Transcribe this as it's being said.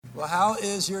Well, how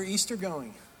is your Easter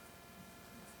going?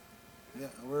 Yeah,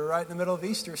 we're right in the middle of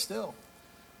Easter still.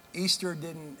 Easter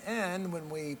didn't end when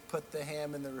we put the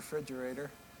ham in the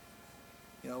refrigerator.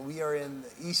 You know, we are in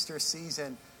the Easter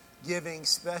season giving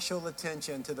special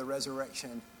attention to the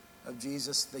resurrection of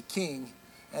Jesus the King,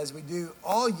 as we do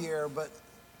all year, but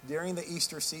during the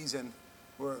Easter season,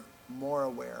 we're more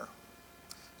aware.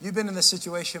 You've been in this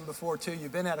situation before too.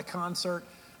 You've been at a concert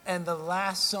and the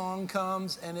last song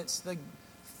comes and it's the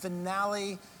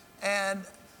finale and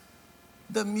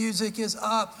the music is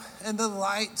up and the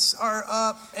lights are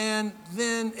up and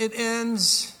then it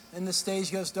ends and the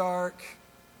stage goes dark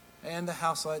and the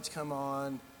house lights come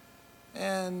on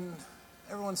and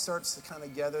everyone starts to kind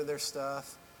of gather their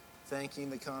stuff,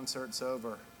 thinking the concert's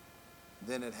over.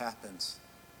 Then it happens.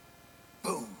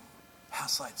 Boom,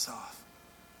 house lights off.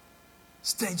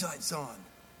 Stage lights on.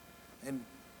 And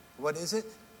what is it?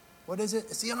 What is it?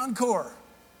 It's the encore.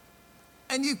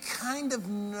 And you kind of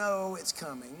know it's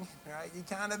coming, right? You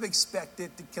kind of expect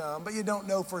it to come, but you don't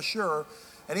know for sure.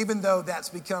 And even though that's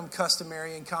become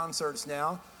customary in concerts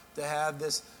now, to have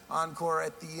this encore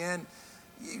at the end,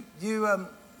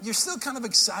 you're still kind of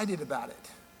excited about it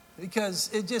because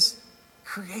it just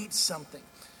creates something.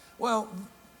 Well,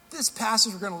 this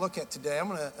passage we're going to look at today, I'm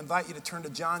going to invite you to turn to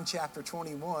John chapter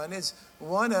 21, is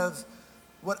one of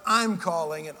what I'm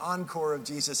calling an encore of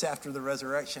Jesus after the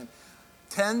resurrection.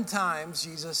 10 times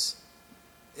Jesus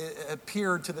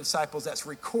appeared to the disciples. That's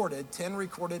recorded. 10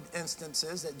 recorded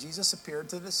instances that Jesus appeared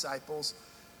to the disciples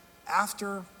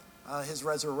after his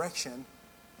resurrection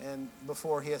and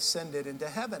before he ascended into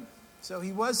heaven. So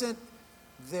he wasn't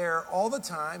there all the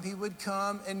time. He would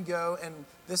come and go, and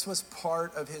this was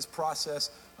part of his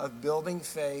process of building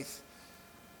faith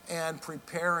and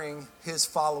preparing his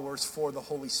followers for the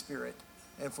Holy Spirit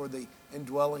and for the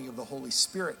indwelling of the Holy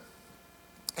Spirit.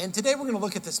 And today we're going to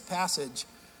look at this passage.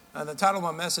 The title of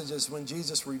my message is When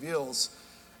Jesus Reveals.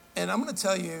 And I'm going to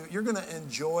tell you, you're going to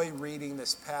enjoy reading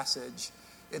this passage.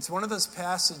 It's one of those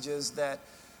passages that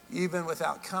even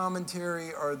without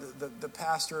commentary or the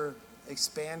pastor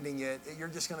expanding it, you're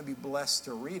just going to be blessed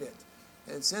to read it.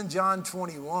 It's in John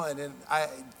 21, and I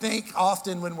think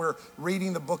often when we're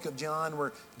reading the book of John,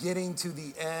 we're getting to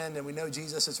the end, and we know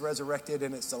Jesus is resurrected,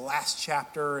 and it's the last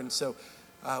chapter, and so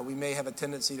we may have a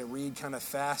tendency to read kind of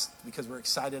fast because we're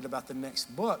excited about the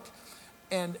next book,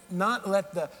 and not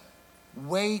let the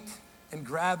weight and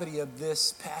gravity of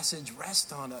this passage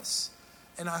rest on us.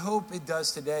 And I hope it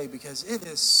does today because it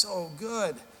is so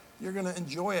good. You're going to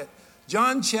enjoy it.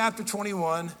 John chapter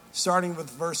 21, starting with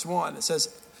verse 1, it says,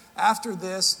 "After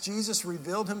this, Jesus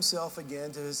revealed himself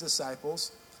again to his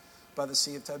disciples by the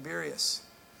Sea of Tiberias.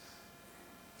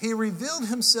 He revealed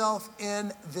himself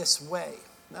in this way."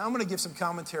 Now, I'm going to give some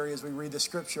commentary as we read the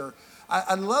scripture.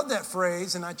 I love that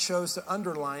phrase, and I chose to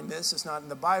underline this. It's not in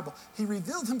the Bible. He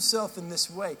revealed himself in this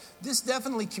way. This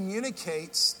definitely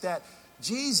communicates that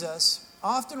Jesus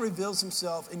often reveals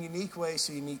himself in unique ways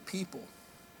to unique people.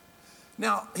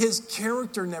 Now, his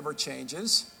character never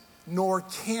changes, nor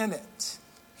can it.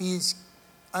 He's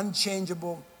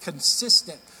unchangeable,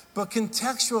 consistent. But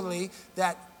contextually,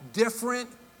 that different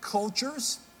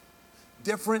cultures,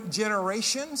 different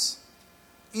generations,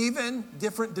 even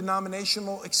different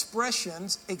denominational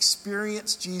expressions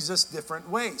experience Jesus different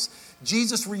ways.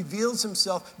 Jesus reveals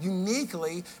himself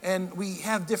uniquely, and we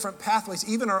have different pathways.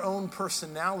 Even our own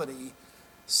personality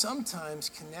sometimes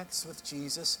connects with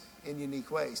Jesus in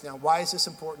unique ways. Now, why is this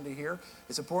important to hear?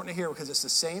 It's important to hear because it's the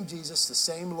same Jesus, the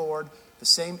same Lord, the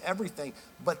same everything.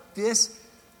 But this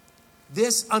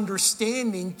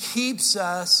understanding keeps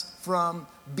us from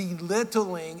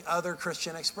belittling other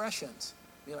Christian expressions.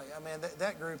 You're like, oh man,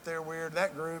 that group, they're weird.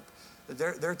 That group,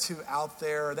 they're too out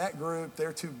there. That group,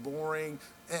 they're too boring.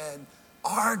 And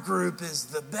our group is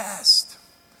the best.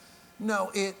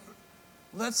 No, it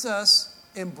lets us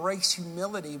embrace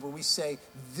humility where we say,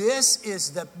 this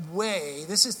is the way,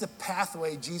 this is the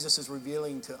pathway Jesus is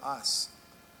revealing to us.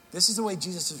 This is the way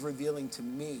Jesus is revealing to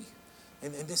me.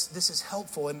 And this is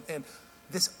helpful. And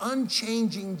this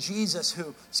unchanging Jesus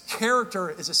whose character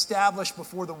is established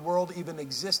before the world even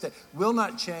existed will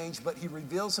not change, but he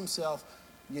reveals himself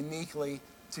uniquely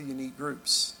to unique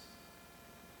groups.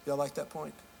 Y'all like that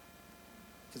point?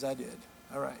 Because I did.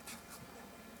 All right.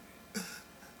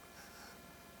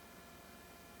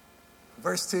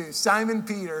 Verse 2, Simon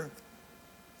Peter,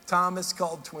 Thomas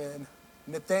called twin,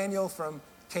 Nathanael from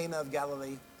Cana of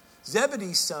Galilee,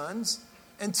 Zebedee's sons,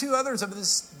 and 2 others of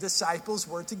his disciples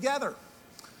were together.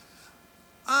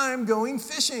 "I'm going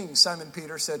fishing," Simon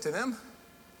Peter said to them.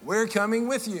 "We're coming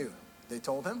with you," they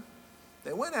told him.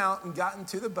 They went out and got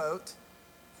into the boat,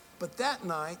 but that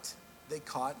night they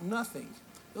caught nothing.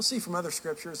 You'll see from other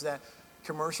scriptures that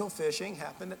commercial fishing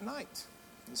happened at night.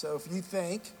 And so if you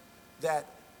think that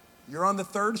you're on the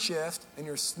third shift and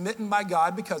you're smitten by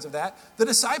God because of that, the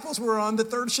disciples were on the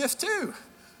third shift too.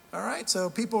 All right? So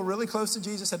people really close to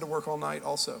Jesus had to work all night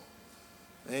also.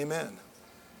 Amen.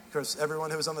 Because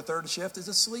everyone who was on the third shift is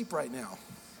asleep right now.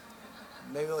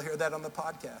 Maybe they'll hear that on the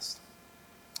podcast.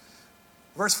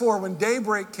 Verse 4, when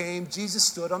daybreak came, Jesus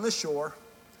stood on the shore.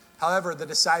 However, the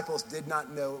disciples did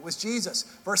not know it was Jesus.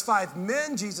 Verse 5,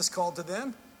 men, Jesus called to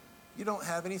them. You don't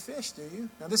have any fish, do you?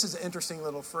 Now, this is an interesting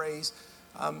little phrase.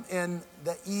 In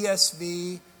the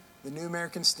ESV, the New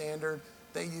American Standard,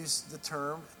 they use the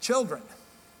term children.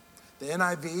 The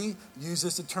NIV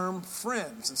uses the term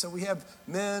friends. And so we have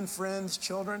men, friends,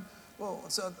 children. Well,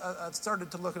 so I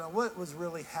started to look at what was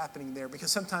really happening there,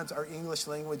 because sometimes our English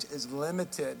language is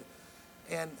limited.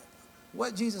 And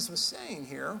what Jesus was saying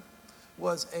here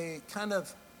was a kind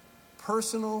of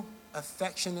personal,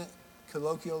 affectionate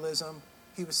colloquialism.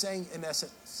 He was saying, in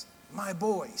essence, my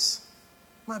boys.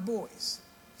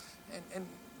 And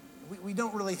we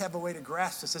don't really have a way to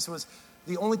grasp this. This was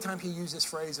the only time he used this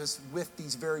phrase was with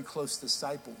these very close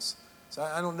disciples. So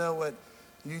I don't know what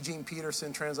Eugene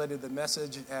Peterson translated the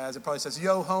message as. It probably says,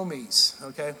 yo, homies,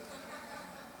 okay?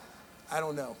 I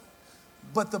don't know.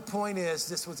 But the point is,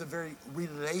 this was a very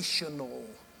relational,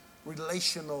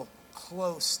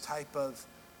 close type of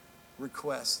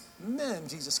request. Men,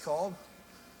 Jesus called.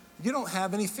 You don't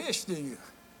have any fish, do you?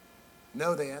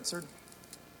 No, they answered.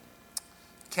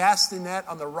 Cast the net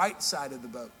on the right side of the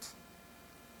boat.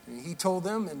 And he told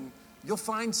them, and you'll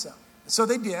find some. So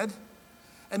they did.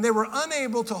 And they were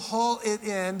unable to haul it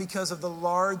in because of the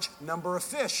large number of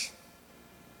fish.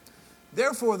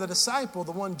 Therefore, the disciple,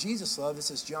 the one Jesus loved,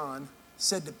 this is John,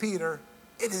 said to Peter,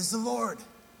 it is the Lord.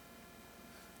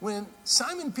 When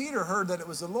Simon Peter heard that it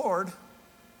was the Lord,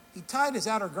 he tied his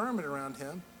outer garment around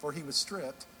him, for he was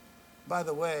stripped. By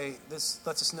the way, this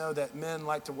lets us know that men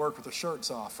like to work with their shirts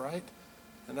off, right?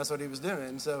 And that's what he was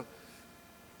doing. So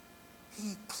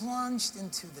he plunged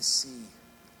into the sea.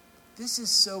 This is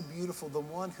so beautiful. The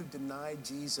one who denied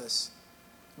Jesus,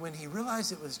 when he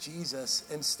realized it was Jesus,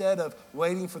 instead of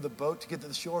waiting for the boat to get to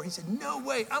the shore, he said, no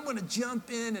way, I'm going to jump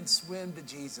in and swim to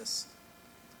Jesus.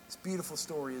 It's a beautiful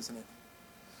story, isn't it?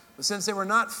 But since they were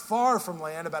not far from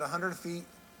land, about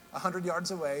 100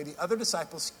 yards away, the other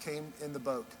disciples came in the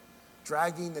boat,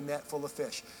 dragging the net full of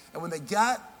fish. And when they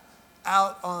got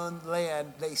out on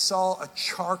land, they saw a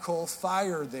charcoal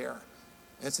fire there.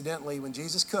 Incidentally, when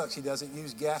Jesus cooks, he doesn't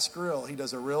use gas grill. He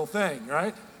does a real thing,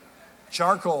 right?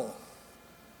 Charcoal.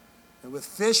 And with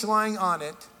fish lying on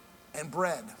it and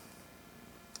bread.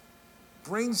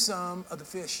 Bring some of the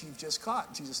fish you've just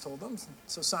caught, Jesus told them.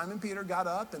 So Simon Peter got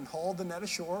up and hauled the net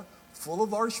ashore, full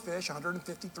of large fish,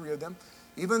 153 of them.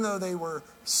 Even though they were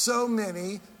so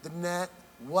many, the net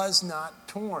was not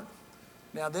torn.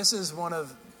 Now, this is one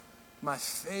of my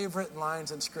favorite lines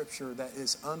in Scripture that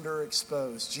is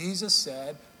underexposed. Jesus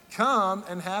said, come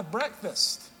and have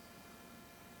breakfast.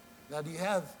 Now,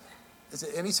 is it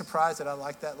any surprise that I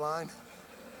like that line?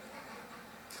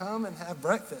 Come and have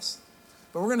breakfast.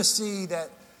 But we're going to see that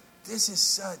this is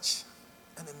such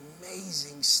an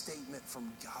amazing statement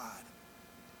from God.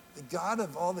 The God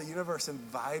of all the universe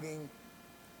inviting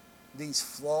these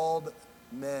flawed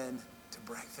men to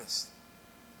breakfast.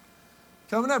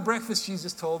 Come and have breakfast,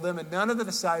 Jesus told them, and none of the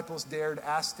disciples dared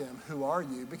ask him, who are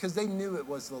you? Because they knew it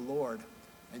was the Lord.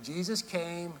 And Jesus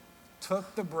came,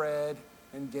 took the bread,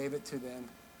 and gave it to them.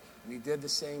 And he did the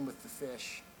same with the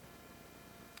fish.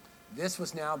 This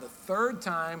was now the third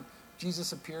time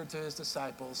Jesus appeared to his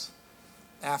disciples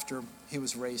after he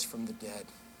was raised from the dead.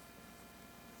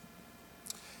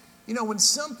 You know, when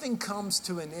something comes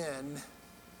to an end,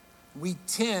 we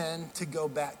tend to go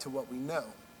back to what we know.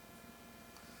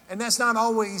 And that's not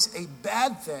always a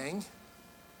bad thing.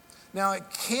 Now, it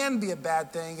can be a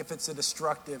bad thing if it's a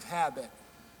destructive habit.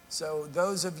 So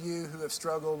those of you who have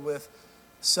struggled with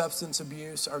substance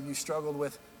abuse, or you struggled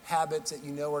with habits that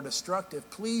you know are destructive,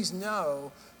 please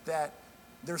know that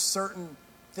there's certain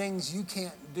things you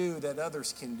can't do that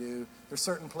others can do. There's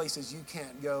certain places you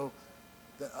can't go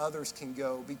that others can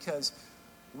go, because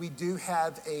we do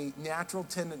have a natural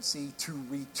tendency to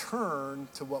return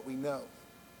to what we know.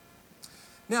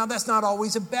 Now, that's not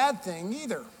always a bad thing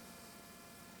either,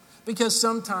 because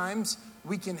sometimes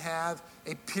we can have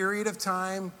a period of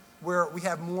time where we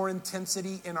have more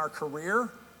intensity in our career,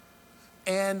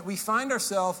 and we find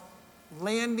ourselves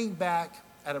landing back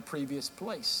at a previous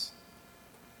place.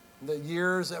 The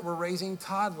years that we're raising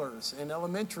toddlers and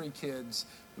elementary kids,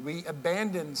 we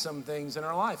abandon some things in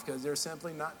our life because there's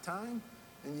simply not time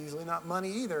and usually not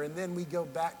money either. And then we go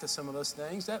back to some of those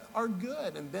things that are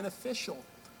good and beneficial.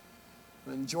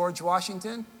 When George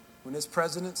Washington, when his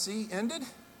presidency ended,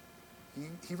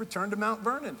 he returned to Mount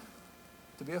Vernon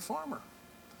to be a farmer.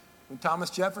 When Thomas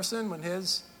Jefferson, when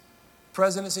his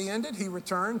presidency ended, he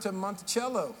returned to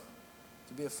Monticello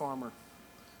to be a farmer.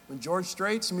 When George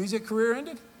Strait's music career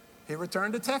ended, he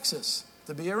returned to Texas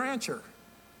to be a rancher.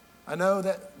 I know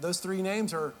that those three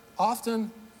names are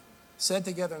often said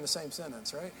together in the same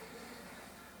sentence, right?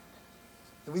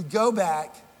 And we go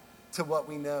back to what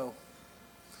we know.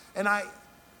 And I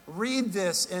read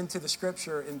this into the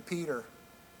scripture in Peter.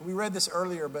 We read this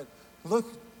earlier, but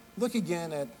look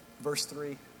again at verse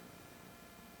 3.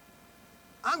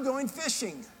 I'm going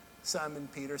fishing, Simon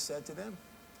Peter said to them.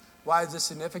 Why is this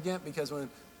significant? Because when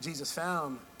Jesus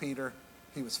found Peter,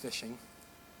 he was fishing.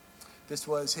 This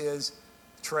was his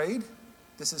trade.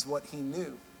 This is what he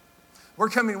knew. We're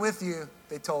coming with you,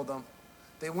 they told them.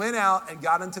 They went out and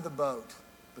got into the boat,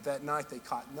 but that night they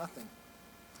caught nothing.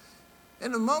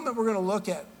 In a moment, we're going to look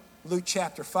at Luke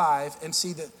chapter 5 and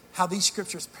see how these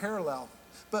scriptures parallel.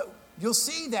 But you'll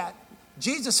see that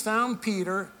Jesus found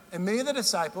Peter and many of the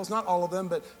disciples, not all of them,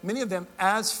 but many of them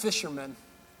as fishermen.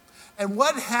 And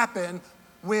what happened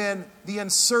when the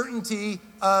uncertainty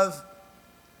of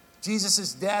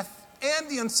Jesus' death and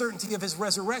the uncertainty of his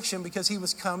resurrection, because he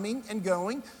was coming and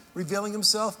going, revealing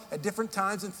himself at different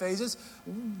times and phases.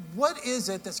 What is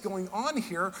it that's going on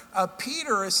here?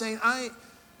 Peter is saying, I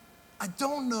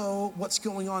don't know what's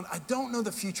going on. I don't know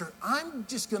the future. I'm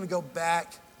just going to go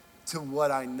back to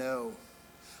what I know.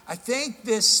 I think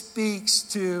this speaks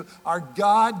to our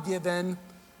God-given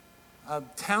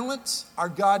talents, our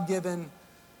God-given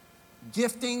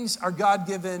giftings, our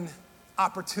God-given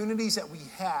opportunities that we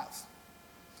have.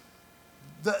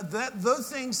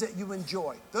 Those things that you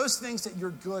enjoy, those things that you're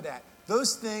good at,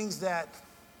 those things that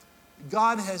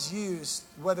God has used,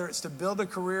 whether it's to build a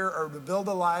career or to build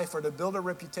a life or to build a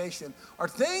reputation, are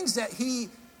things that he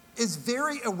is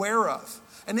very aware of.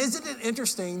 And isn't it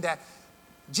interesting that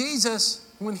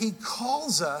Jesus, when he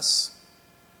calls us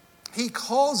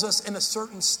in a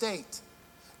certain state.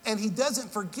 And he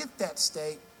doesn't forget that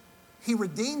state. He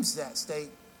redeems that state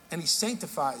and he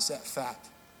sanctifies that fact.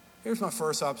 Here's my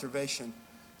first observation.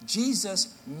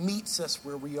 Jesus meets us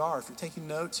where we are. If you're taking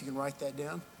notes, you can write that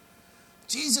down.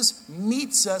 Jesus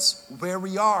meets us where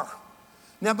we are.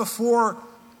 Now, before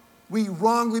we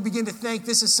wrongly begin to think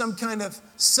this is some kind of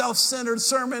self-centered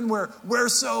sermon where we're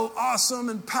so awesome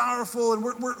and powerful and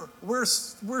we're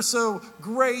so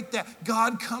great that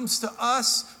God comes to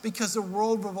us because the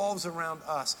world revolves around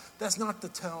us. That's not the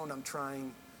tone I'm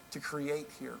trying to create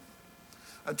here.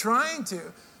 I'm trying to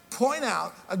point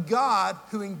out a God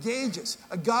who engages,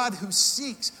 a God who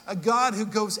seeks, a God who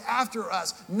goes after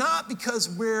us, not because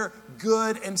we're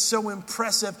good and so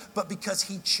impressive, but because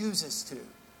he chooses to.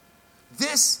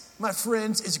 This, my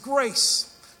friends, is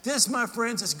grace. This, my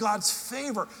friends, is God's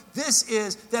favor. This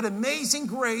is that amazing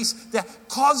grace that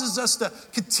causes us to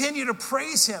continue to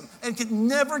praise him and can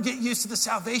never get used to the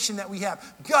salvation that we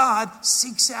have. God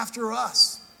seeks after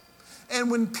us. And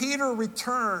when Peter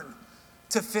returned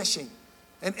to fishing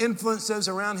and influenced those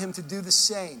around him to do the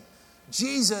same,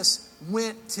 Jesus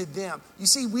went to them. You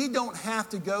see, we don't have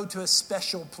to go to a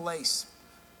special place.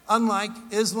 Unlike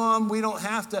Islam, we don't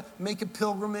have to make a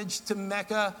pilgrimage to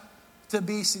Mecca to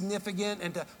be significant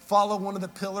and to follow one of the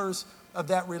pillars of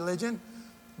that religion.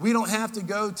 We don't have to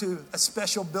go to a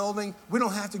special building. We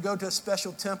don't have to go to a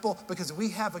special temple because we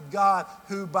have a God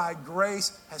who by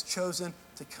grace has chosen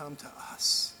to come to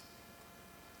us.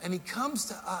 And he comes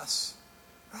to us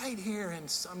right here in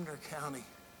Sumner County,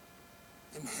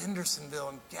 in Hendersonville,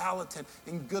 in Gallatin,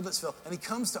 in Goodlettsville. And he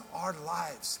comes to our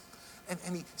lives.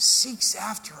 And he seeks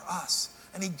after us.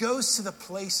 And he goes to the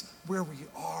place where we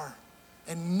are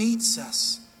and meets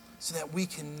us so that we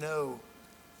can know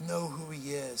who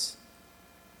he is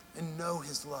and know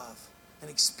his love and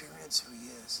experience who he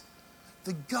is.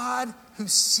 The God who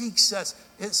seeks us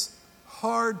is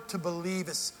hard to believe.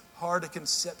 It's hard to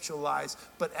conceptualize.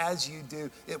 But as you do,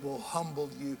 it will humble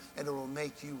you and it will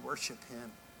make you worship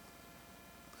him.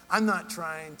 I'm not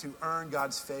trying to earn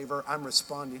God's favor. I'm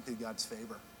responding to God's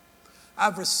favor.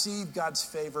 I've received God's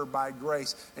favor by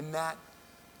grace, and that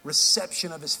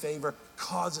reception of his favor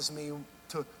causes me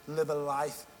to live a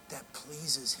life that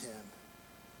pleases him.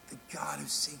 The God who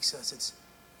seeks us, it's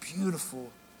beautiful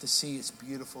to see, it's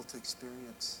beautiful to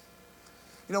experience.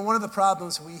 You know, one of the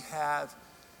problems we have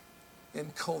in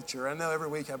culture, I know every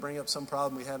week I bring up some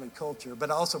problem we have in culture,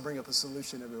 but I also bring up a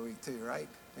solution every week too, right?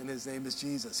 And his name is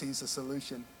Jesus. He's the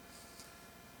solution.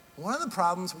 One of the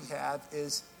problems we have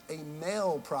is a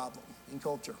male problem in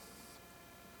culture.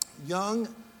 young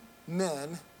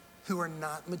men who are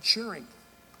not maturing.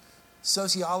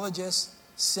 Sociologists,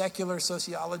 secular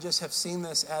sociologists have seen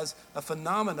this as a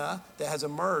phenomena that has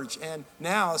emerged. And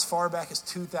now, as far back as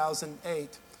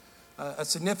 2008, a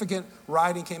significant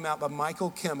writing came out by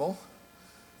Michael Kimmel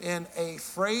in a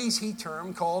phrase he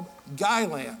termed called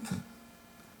Guyland.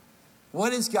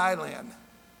 What is Guyland?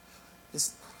 It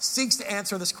seeks to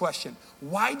answer this question.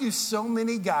 Why do so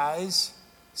many guys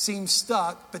seem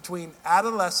stuck between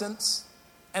adolescence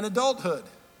and adulthood?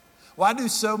 Why do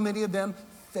so many of them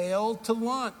fail to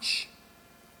launch?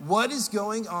 What is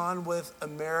going on with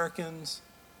American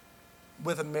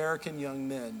young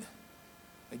men?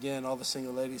 Again, all the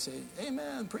single ladies say,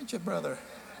 amen, preach it, brother.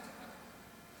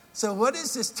 So what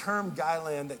does this term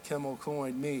Guyland that Kimmel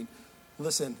coined mean?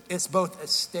 Listen, it's both a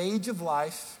stage of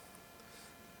life,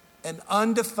 an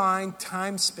undefined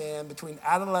time span between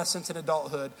adolescence and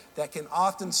adulthood that can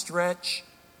often stretch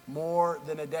more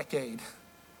than a decade.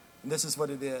 And this is what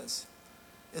it is.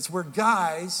 It's where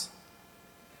guys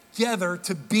gather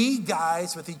to be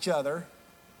guys with each other,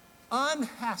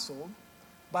 unhassled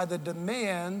by the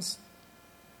demands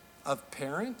of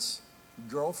parents,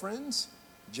 girlfriends,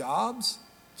 jobs,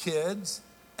 kids,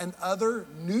 and other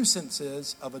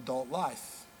nuisances of adult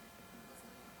life.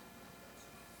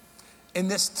 In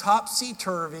this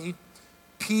topsy-turvy,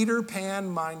 Peter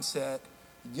Pan mindset,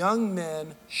 young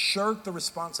men shirk the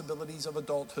responsibilities of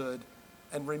adulthood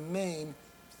and remain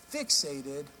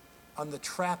fixated on the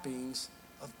trappings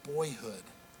of boyhood.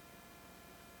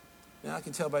 Now, I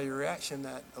can tell by your reaction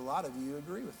that a lot of you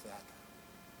agree with that.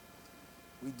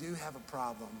 We do have a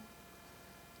problem.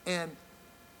 And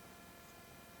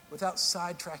without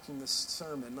sidetracking this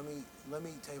sermon, let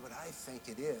me tell you what I think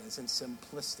it is in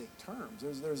simplistic terms.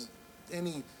 There's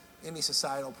any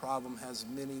societal problem has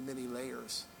many, many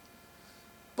layers.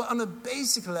 But on a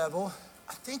basic level,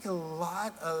 I think a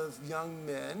lot of young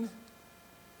men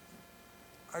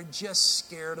are just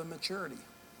scared of maturity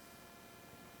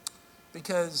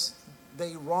because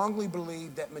they wrongly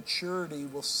believe that maturity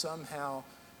will somehow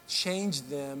change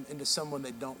them into someone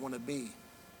they don't want to be.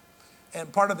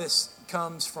 And part of this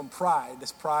comes from pride,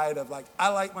 this pride of like, I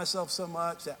like myself so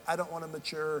much that I don't want to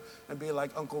mature and be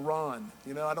like Uncle Ron.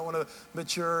 You know, I don't want to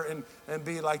mature and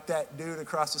be like that dude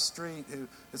across the street who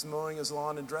is mowing his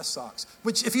lawn in dress socks.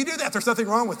 Which, if you do that, there's nothing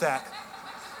wrong with that.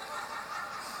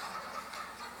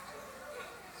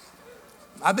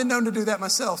 I've been known to do that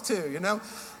myself too, you know.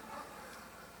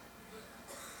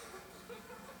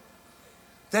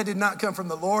 That did not come from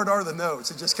the Lord or the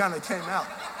notes. It just kind of came out.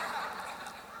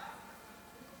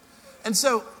 And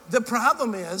so the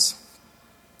problem is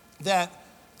that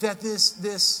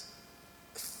this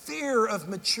fear of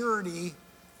maturity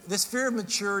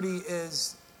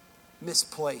is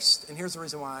misplaced. And here's the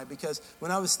reason why. Because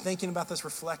when I was thinking about this,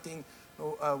 reflecting,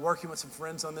 working with some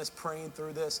friends on this, praying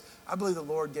through this, I believe the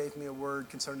Lord gave me a word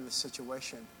concerning this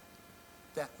situation.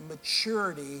 That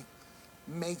maturity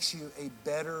makes you a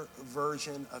better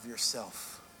version of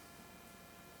yourself.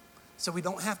 So we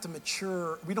don't have to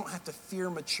mature, we don't have to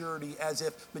fear maturity as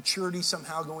if maturity is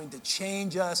somehow going to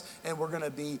change us and we're going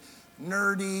to be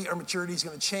nerdy, or maturity is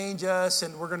going to change us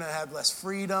and we're going to have less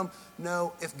freedom.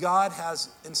 No, if God has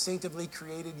instinctively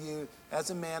created you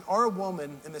as a man or a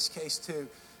woman in this case too,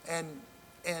 and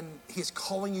He's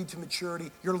calling you to maturity,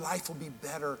 your life will be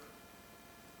better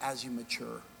as you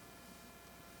mature.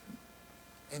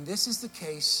 And this is the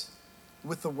case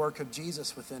with the work of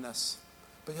Jesus within us.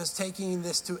 Because taking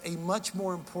this to a much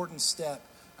more important step,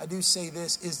 I do say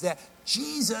this, is that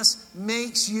Jesus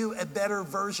makes you a better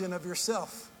version of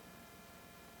yourself.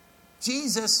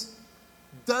 Jesus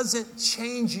doesn't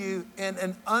change you in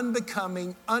an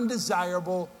unbecoming,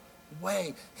 undesirable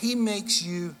way. He makes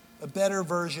you a better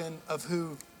version of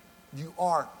who you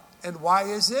are. And why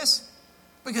is this?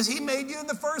 Because He made you in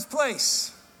the first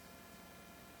place.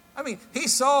 I mean, He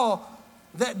saw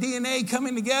that DNA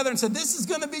coming together and said, this is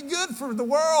going to be good for the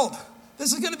world.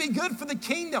 This is going to be good for the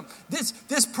kingdom.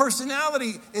 This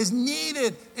personality is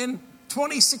needed in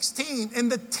 2016 in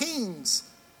the teens.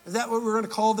 Is that what we're going to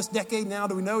call this decade now?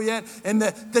 Do we know yet? In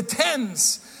the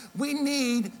tens. We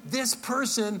need this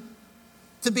person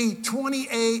to be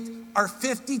 28 or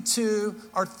 52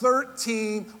 or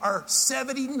 13 or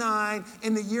 79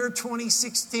 in the year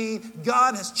 2016.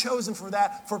 God has chosen for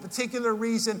that for a particular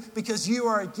reason, because you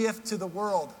are a gift to the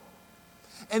world.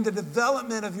 And the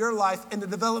development of your life and the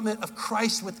development of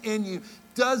Christ within you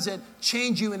doesn't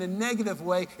change you in a negative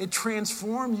way. It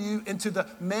transforms you into the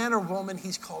man or woman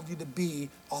He's called you to be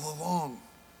all along.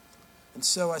 And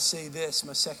so I say this,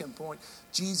 my second point,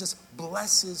 Jesus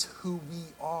blesses who we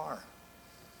are.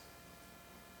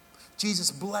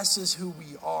 Jesus blesses who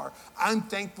we are. I'm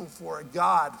thankful for a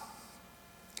God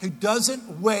who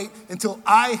doesn't wait until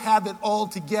I have it all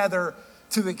together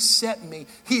to accept me.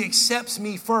 He accepts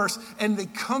me first, and the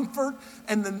comfort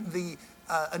and the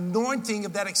anointing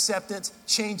of that acceptance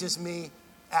changes me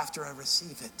after I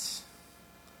receive it.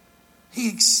 He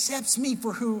accepts me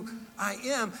for who I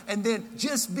am, and then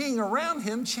just being around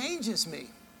him changes me.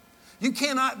 You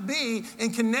cannot be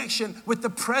in connection with the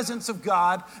presence of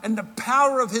God and the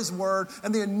power of his word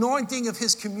and the anointing of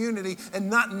his community and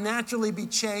not naturally be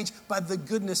changed by the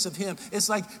goodness of him. It's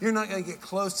like you're not going to get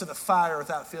close to the fire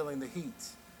without feeling the heat.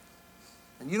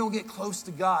 And you don't get close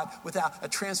to God without a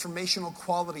transformational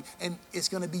quality. And it's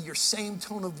going to be your same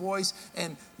tone of voice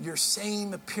and your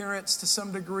same appearance to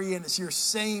some degree. And it's your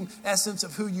same essence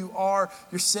of who you are,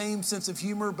 your same sense of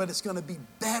humor. But it's going to be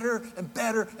better and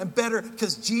better and better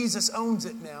because Jesus owns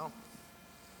it now.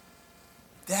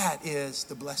 That is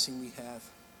the blessing we have.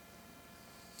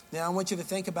 Now I want you to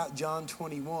think about John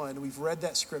 21. We've read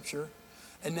that scripture.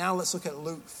 And now let's look at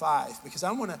Luke 5. Because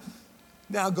I want to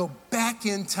now go back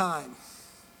in time.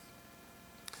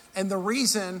 And the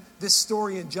reason this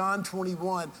story in John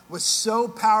 21 was so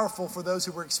powerful for those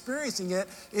who were experiencing it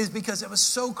is because it was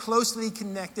so closely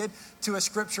connected to a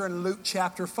scripture in Luke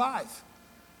chapter 5.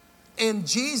 And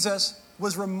Jesus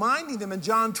was reminding them in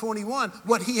John 21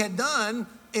 what he had done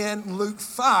in Luke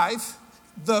 5,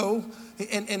 though,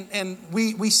 and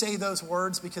we say those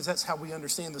words because that's how we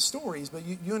understand the stories, but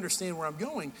you understand where I'm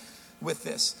going with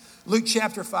this. Luke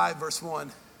chapter 5, verse 1.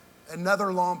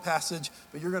 Another long passage,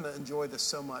 but you're going to enjoy this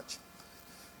so much.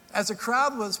 As the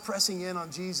crowd was pressing in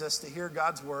on Jesus to hear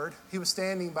God's word, he was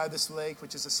standing by this lake,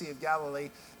 which is the Sea of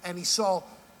Galilee, and he saw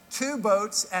 2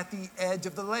 boats at the edge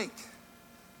of the lake.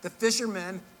 The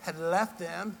fishermen had left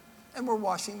them and were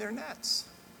washing their nets.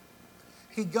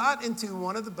 He got into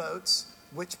one of the boats,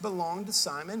 which belonged to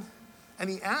Simon, and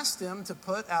he asked him to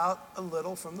put out a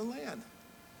little from the land.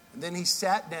 And then he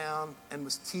sat down and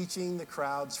was teaching the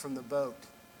crowds from the boat.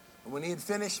 And when he had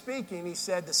finished speaking, he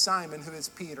said to Simon, who is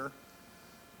Peter,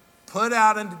 "Put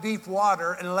out into deep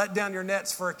water and let down your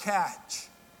nets for a catch."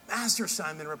 "Master,"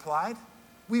 Simon replied,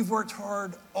 "we've worked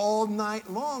hard all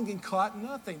night long and caught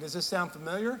nothing." Does this sound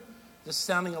familiar? This is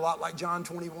sounding a lot like John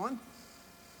 21.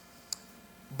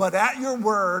 "But at your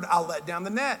word, I'll let down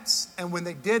the nets." And when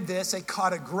they did this, they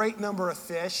caught a great number of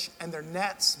fish, and their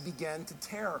nets began to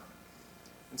tear.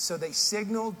 And so they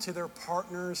signaled to their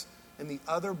partners in the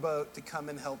other boat to come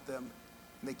and help them.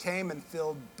 And they came and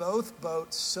filled both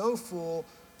boats so full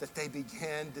that they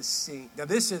began to sink. Now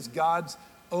this is God's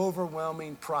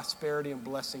overwhelming prosperity and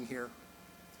blessing here.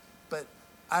 But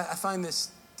I find this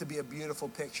to be a beautiful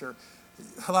picture.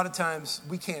 A lot of times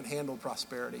we can't handle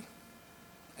prosperity.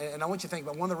 And I want you to think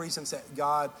about one of the reasons that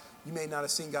you may not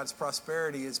have seen God's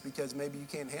prosperity is because maybe you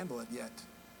can't handle it yet.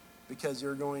 Because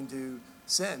you're going to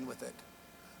sin with it.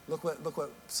 Look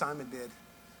what Simon did.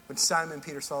 When Simon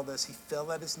Peter saw this, he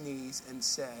fell at his knees and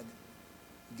said,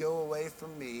 "Go away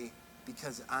from me,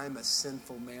 because I'm a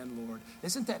sinful man, Lord."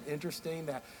 Isn't that interesting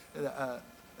that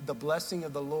the blessing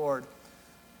of the Lord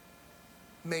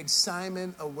made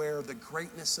Simon aware of the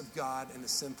greatness of God and the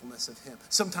sinfulness of him?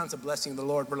 Sometimes the blessing of the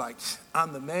Lord, we're like,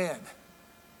 I'm the man.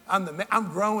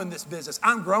 I'm growing this business.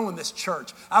 I'm growing this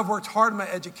church. I've worked hard in my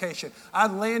education. I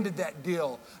landed that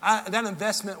deal. That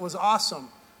investment was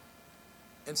awesome.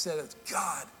 Instead of,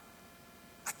 "God,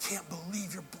 I can't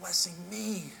believe you're blessing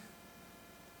me.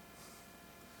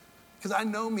 Because I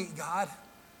know me, God.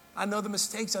 I know the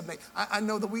mistakes I've made. I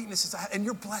know the weaknesses I have, and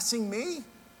you're blessing me."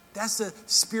 That's the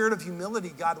spirit of humility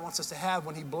God wants us to have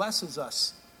when he blesses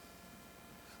us.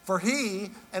 For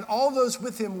he and all those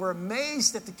with him were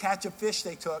amazed at the catch of fish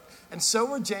they took. And so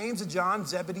were James and John,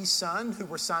 Zebedee's son, who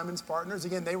were Simon's partners.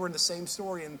 Again, they were in the same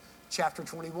story in chapter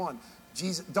 21.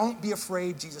 "Don't be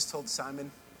afraid," Jesus told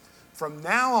Simon. "From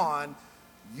now on,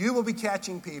 you will be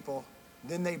catching people."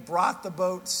 Then they brought the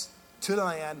boats to the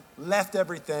land, left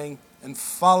everything, and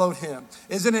followed him.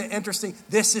 Isn't it interesting?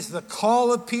 This is the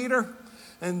call of Peter.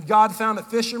 And God found a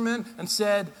fisherman and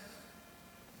said,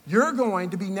 "You're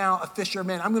going to be now a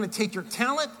fisherman. I'm going to take your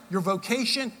talent, your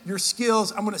vocation, your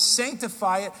skills. I'm going to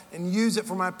sanctify it and use it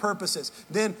for my purposes."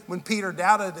 Then when Peter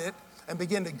doubted it and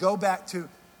began to go back to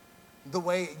the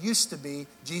way it used to be,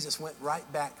 Jesus went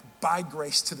right back by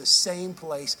grace to the same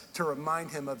place to remind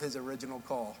him of his original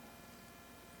call.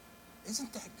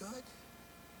 Isn't that good?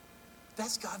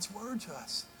 That's God's word to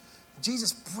us.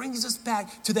 Jesus brings us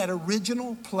back to that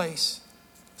original place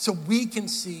so we can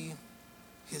see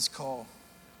his call.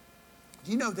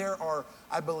 Do you know there are,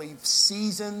 I believe,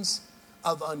 seasons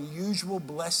of unusual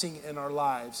blessing in our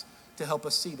lives to help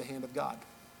us see the hand of God?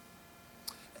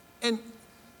 And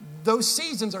those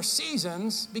seasons are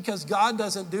seasons because God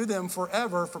doesn't do them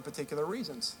forever for particular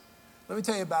reasons. Let me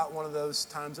tell you about one of those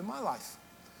times in my life.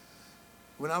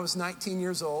 When I was 19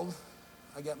 years old,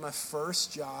 I got my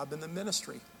first job in the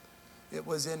ministry. It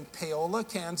was in Paola,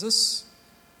 Kansas,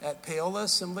 at Paola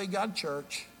Assembly of God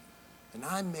Church, and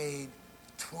I made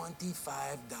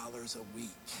 $25 a week.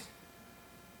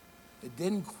 It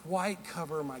didn't quite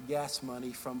cover my gas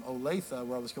money from Olathe,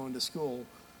 where I was going to school,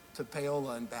 to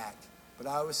Paola and back. But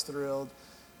I was thrilled,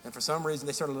 and for some reason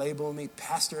they started labeling me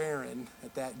Pastor Aaron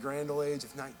at that grand old age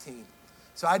of 19.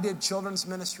 So I did children's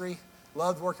ministry,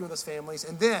 loved working with those families,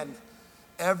 and then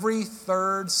every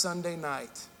third Sunday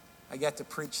night I got to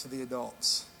preach to the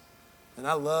adults. And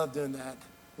I loved doing that.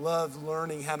 Loved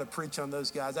learning how to preach on those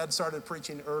guys. I'd started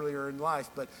preaching earlier in life,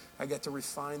 but I got to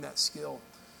refine that skill.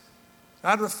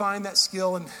 I'd refine that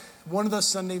skill, and one of those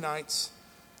Sunday nights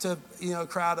to a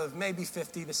crowd of maybe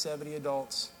 50 to 70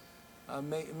 adults,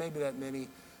 maybe that many.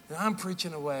 And I'm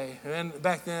preaching away. And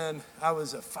back then, I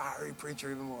was a fiery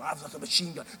preacher even more. I was like a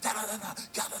machine gun.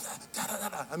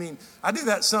 I mean, I do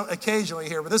that occasionally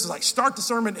here, but this is like start the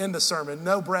sermon, end the sermon,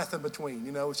 no breath in between.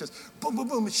 It's just boom, boom,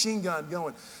 boom, machine gun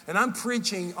going. And I'm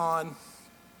preaching on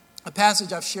a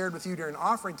passage I've shared with you during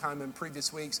offering time in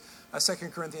previous weeks, 2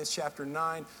 Corinthians chapter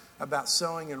 9, about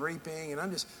sowing and reaping.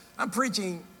 And I'm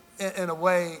preaching in a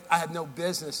way I had no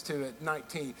business to at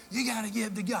 19. You got to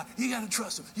give to God. You got to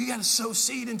trust him. You got to sow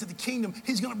seed into the kingdom.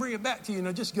 He's going to bring it back to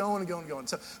you. Just going and going and going.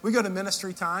 So we go to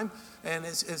ministry time, and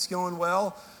it's going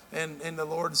well, and the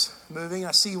Lord's moving.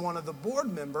 I see one of the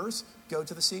board members go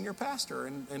to the senior pastor,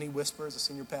 and he whispers. The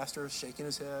senior pastor is shaking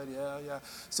his head. Yeah.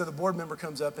 So the board member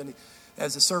comes up, and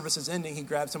as the service is ending, he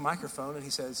grabs a microphone, and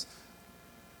he says,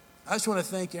 I just want to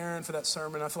thank Aaron for that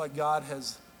sermon. I feel like God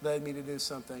has led me to do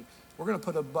something. We're going to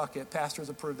put a bucket, pastors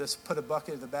approve this, put a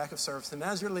bucket at the back of service. And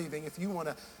as you're leaving, if you want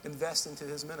to invest into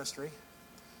his ministry,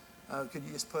 could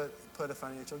you just put a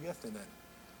financial gift in it?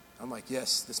 I'm like,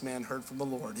 yes, this man heard from the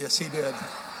Lord. Yes, he did.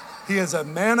 He is a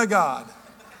man of God.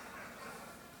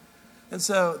 And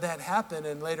so that happened.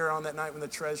 And later on that night when the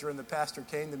treasurer and the pastor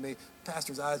came to me, the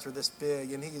pastor's eyes were this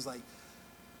big. And he's like,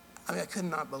 I could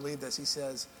not believe this. He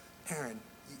says, Aaron,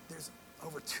 there's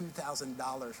over $2,000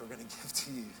 we're going to give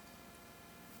to you.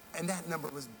 And that number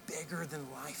was bigger than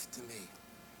life to me.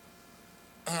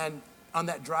 And on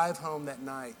that drive home that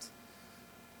night,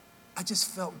 I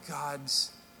just felt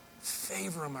God's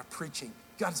favor on my preaching,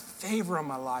 God's favor on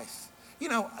my life.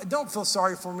 I don't feel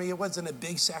sorry for me. It wasn't a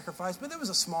big sacrifice, but it was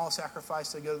a small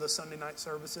sacrifice to go to the Sunday night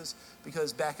services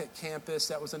because back at campus,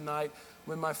 that was a night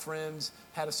when my friends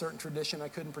had a certain tradition I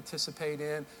couldn't participate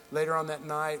in. Later on that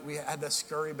night, we had to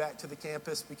scurry back to the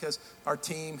campus because our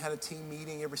team had a team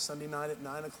meeting every Sunday night at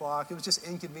 9 o'clock. It was just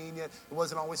inconvenient. It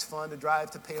wasn't always fun to drive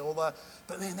to Paola.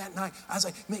 But man, that night, I was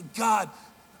like, man, God,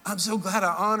 I'm so glad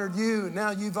I honored you, and now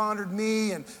you've honored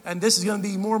me, and this is going to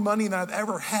be more money than I've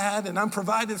ever had, and I'm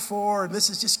provided for, and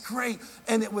this is just great.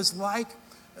 And it was like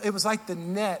the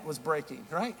net was breaking,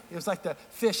 right? It was like the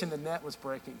fish in the net was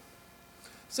breaking.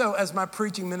 So as my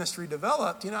preaching ministry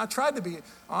developed, I tried to be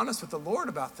honest with the Lord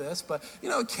about this, but,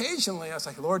 occasionally I was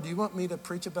like, Lord, do you want me to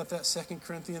preach about that 2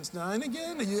 Corinthians 9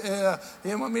 again?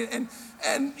 You want me to,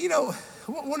 and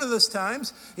one of those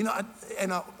times,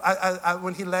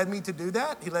 when he led me to do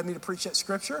that, he led me to preach that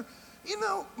scripture,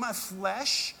 my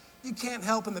flesh, you can't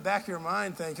help in the back of your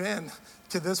mind think, man,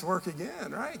 could this work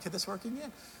again, right? Could this work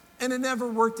again? And it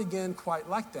never worked again quite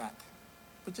like that,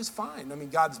 but just fine.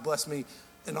 God's blessed me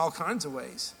in all kinds of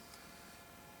ways.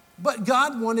 But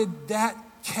God wanted that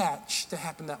catch to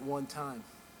happen that one time.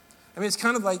 It's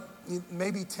kind of like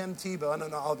maybe Tim Tebow. I don't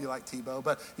know all of you like Tebow,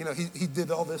 but he did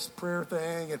all this prayer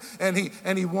thing, and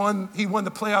he won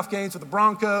the playoff games with the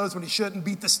Broncos when he shouldn't,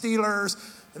 beat the Steelers,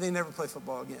 and they never play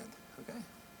football again. Okay,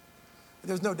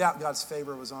 there's no doubt God's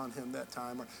favor was on him that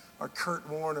time. Or Kurt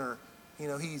Warner,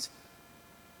 he's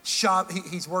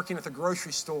working at the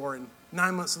grocery store, and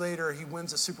 9 months later, he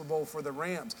wins the Super Bowl for the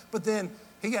Rams. But then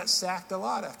he got sacked a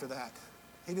lot after that.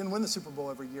 He didn't win the Super Bowl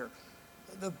every year.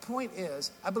 The point is,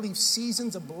 I believe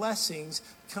seasons of blessings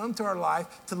come to our life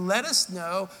to let us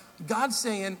know God's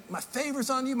saying, my favor's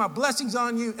on you, my blessing's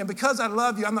on you, and because I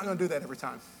love you, I'm not going to do that every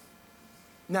time.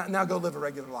 Now go live a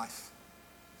regular life.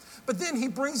 But then he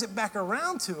brings it back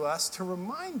around to us to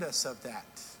remind us of that.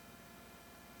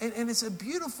 And it's a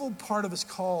beautiful part of his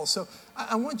call. So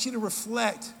I want you to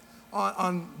reflect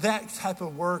on that type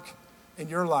of work in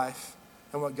your life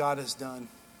and what God has done.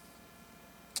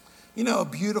 A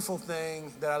beautiful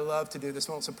thing that I love to do, this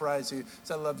won't surprise you, is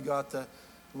I love to go out to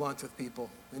lunch with people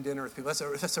and dinner with people.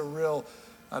 That's a real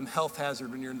health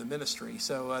hazard when you're in the ministry.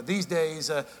 So these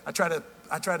days, I try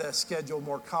to schedule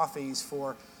more coffees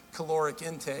for caloric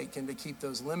intake and to keep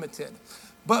those limited.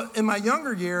 But in my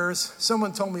younger years,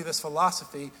 someone told me this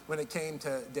philosophy when it came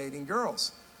to dating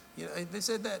girls. They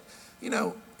said that,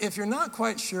 if you're not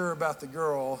quite sure about the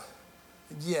girl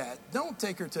yet, don't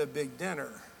take her to a big dinner,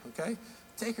 okay?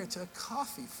 Take her to a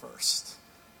coffee first,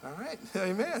 all right?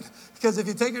 Amen. Because if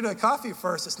you take her to a coffee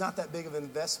first, it's not that big of an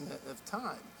investment of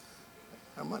time.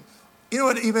 You know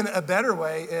what, even a better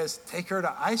way is take her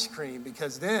to ice cream,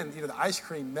 because then, the ice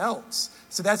cream melts.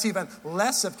 So that's even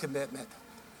less of commitment.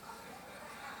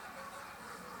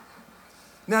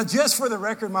 Now, just for the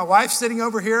record, my wife's sitting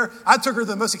over here. I took her to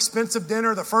the most expensive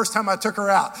dinner the first time I took her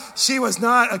out. She was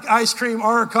not an ice cream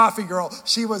or a coffee girl.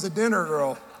 She was a dinner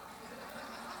girl.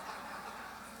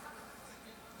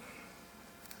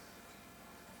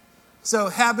 So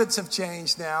habits have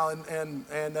changed now, and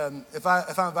if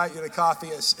I invite you to coffee,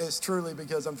 it's truly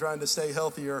because I'm trying to stay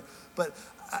healthier. But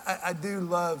I do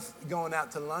love going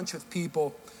out to lunch with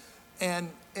people, and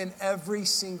in every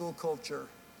single culture,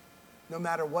 no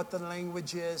matter what the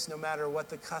language is, no matter what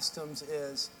the customs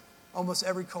is, almost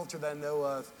every culture that I know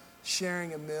of,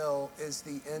 sharing a meal is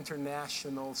the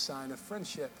international sign of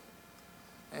friendship.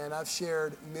 And I've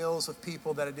shared meals with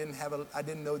people that I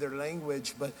didn't know their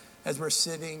language, but as we're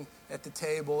sitting at the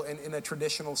table and in a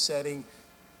traditional setting,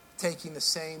 taking the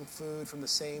same food from the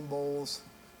same bowls,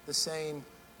 the same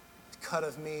cut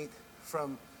of meat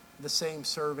from the same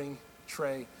serving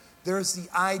tray. There's the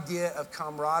idea of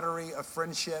camaraderie, of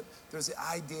friendship. There's the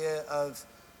idea of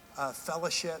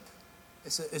fellowship.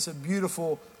 It's a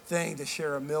beautiful thing to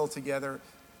share a meal together.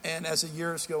 And as the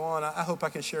years go on, I hope I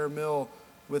can share a meal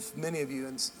with many of you.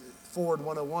 And Forward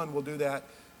 101 will do that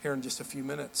here in just a few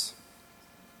minutes.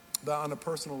 But on a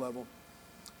personal level,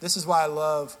 this is why I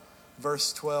love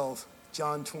verse 12,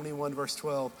 John 21, verse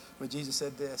 12, when Jesus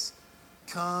said this,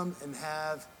 "Come and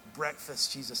have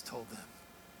breakfast," Jesus told them.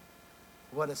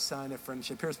 What a sign of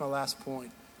friendship. Here's my last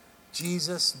point.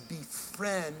 Jesus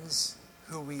befriends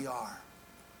who we are.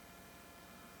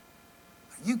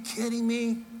 Are you kidding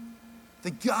me?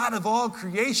 The God of all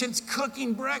creation's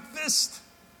cooking breakfast.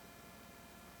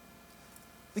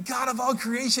 The God of all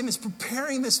creation is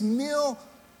preparing this meal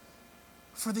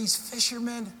for these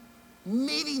fishermen,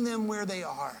 meeting them where they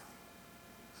are,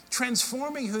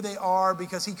 transforming who they are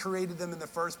because he created them in the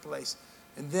first place,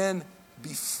 and then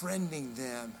befriending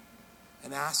them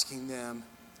and asking them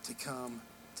to come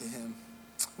to him.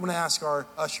 I'm going to ask our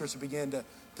ushers to begin to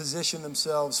position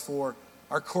themselves for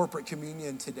our corporate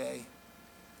communion today.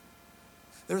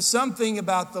 There's something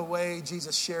about the way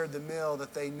Jesus shared the meal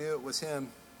that they knew it was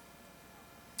him.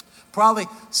 Probably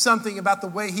something about the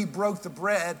way he broke the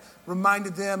bread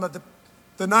reminded them of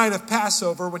the night of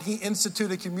Passover when he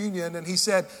instituted communion, and he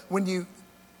said, when you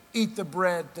eat the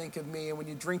bread, think of me, and when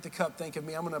you drink the cup, think of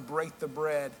me. I'm going to break the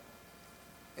bread.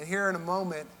 And here in a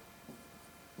moment,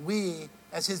 we,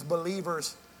 as his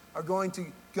believers, are going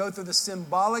to go through the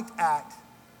symbolic act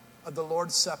of the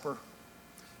Lord's Supper.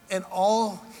 And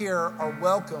all here are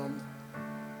welcomed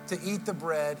to eat the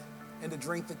bread and to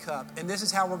drink the cup. And this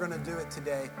is how we're going to do it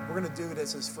today. We're going to do it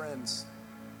as his friends.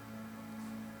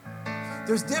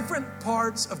 There's different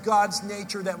parts of God's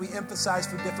nature that we emphasize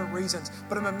for different reasons.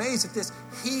 But I'm amazed at this.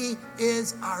 He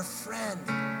is our friend.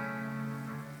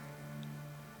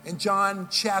 In John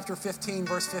chapter 15,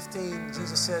 verse 15,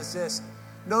 Jesus says this,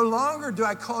 "No longer do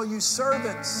I call you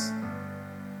servants,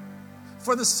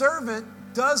 for the servant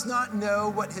does not know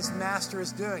what his master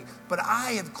is doing, but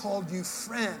I have called you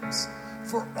friends.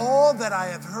 For all that I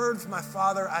have heard from my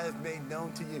Father, I have made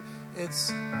known to you."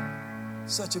 It's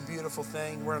such a beautiful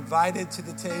thing. We're invited to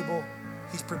the table.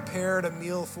 He's prepared a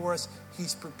meal for us.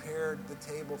 He's prepared the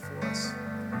table for us.